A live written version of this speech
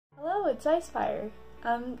it's Icefire.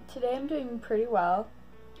 Today I'm doing pretty well.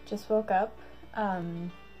 Just woke up.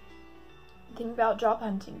 Thinking about job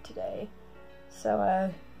hunting today.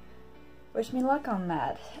 So, wish me luck on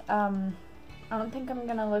that. I don't think I'm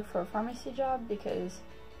gonna look for a pharmacy job because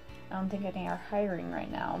I don't think any are hiring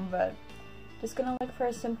right now, but just gonna look for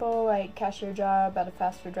a simple, like, cashier job at a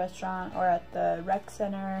fast food restaurant or at the rec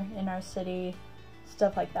center in our city,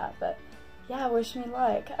 stuff like that. But yeah, wish me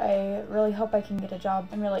luck. I really hope I can get a job.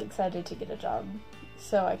 I'm really excited to get a job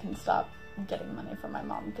so I can stop getting money from my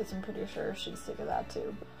mom because I'm pretty sure she's sick of that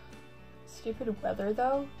too. Stupid weather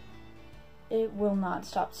though, it will not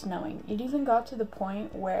stop snowing. It even got to the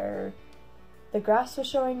point where the grass was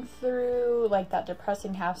showing through, like that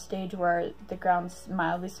depressing half stage where the ground's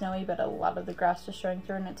mildly snowy but a lot of the grass was showing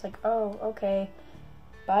through, and it's like, oh, okay,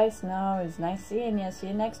 bye snow, it's nice seeing you, see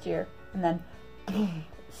you next year. And then boom,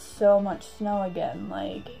 so much snow again,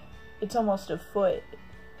 like it's almost a foot.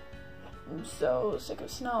 I'm so sick of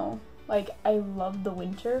snow. Like, I love the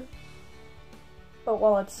winter, but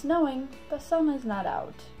while it's snowing, the sun is not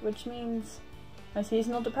out, which means my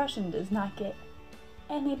seasonal depression does not get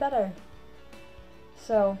any better.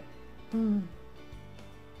 So,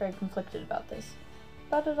 very conflicted about this.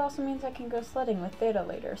 But it also means I can go sledding with Theta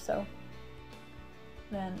later, so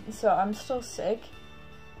I'm still sick,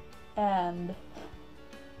 and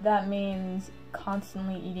that means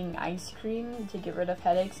constantly eating ice cream to get rid of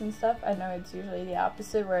headaches and stuff. I know it's usually the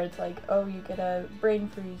opposite, where it's like, oh, you get a brain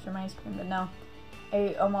freeze from ice cream, but no. I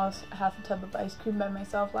ate almost half a tub of ice cream by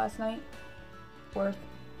myself last night. It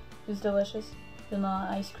was delicious. Vanilla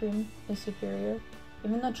ice cream is superior.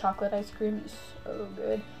 Even though chocolate ice cream is so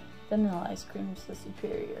good, vanilla ice cream is the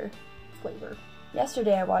superior flavor.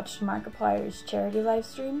 Yesterday I watched Markiplier's charity live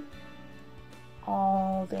stream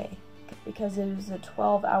all day because it was a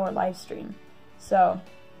 12-hour live stream. So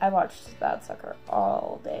I watched that sucker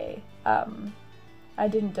all day. I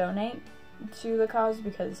didn't donate to the cause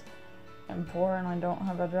because I'm poor and I don't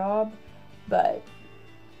have a job, but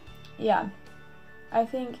yeah, I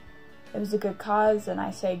think it was a good cause, and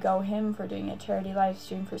I say go him for doing a charity live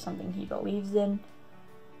stream for something he believes in.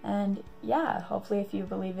 And yeah, hopefully if you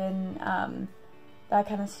believe in that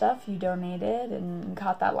kind of stuff, you donated and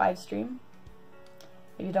caught that live stream.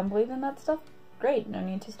 If you don't believe in that stuff, great, no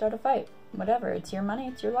need to start a fight. Whatever, it's your money,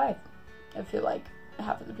 it's your life. I feel like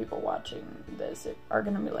half of the people watching this are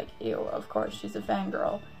gonna be like, ew, of course, she's a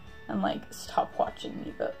fangirl, and like, stop watching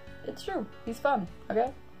me, but it's true, he's fun,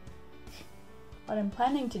 okay? What I'm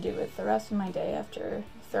planning to do with the rest of my day after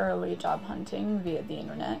thoroughly job hunting via the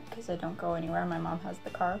internet, because I don't go anywhere, my mom has the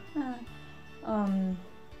car,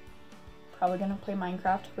 probably gonna play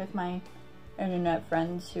Minecraft with my internet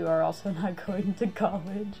friends who are also not going to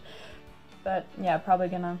college. But yeah, probably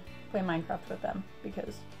gonna play Minecraft with them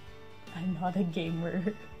because I'm not a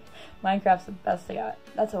gamer. Minecraft's the best thing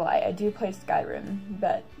that's a lie. I do play Skyrim,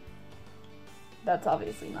 but that's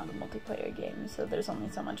obviously not a multiplayer game, so there's only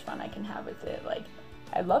so much fun I can have with it. Like,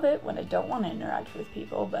 I love it when I don't want to interact with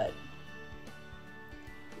people, but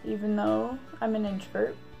even though I'm an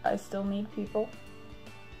introvert, I still need people.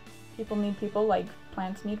 People need people like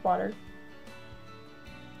plants need water.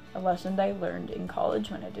 A lesson that I learned in college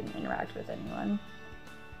when I didn't interact with anyone.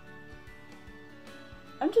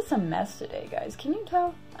 I'm just a mess today, guys. Can you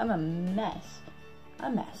tell? I'm a mess.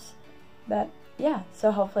 A mess. But yeah,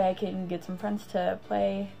 so hopefully I can get some friends to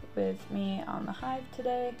play with me on the Hive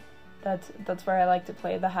today. That's where I like to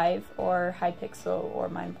play, the Hive or Hypixel or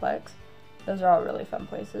Mineplex. Those are all really fun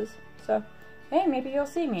places. So, hey, maybe you'll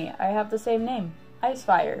see me. I have the same name,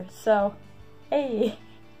 Icefire. So, hey.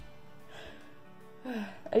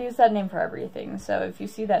 I use that name for everything, so if you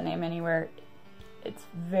see that name anywhere, it's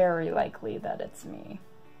very likely that it's me.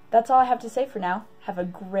 That's all I have to say for now. Have a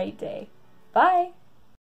great day. Bye!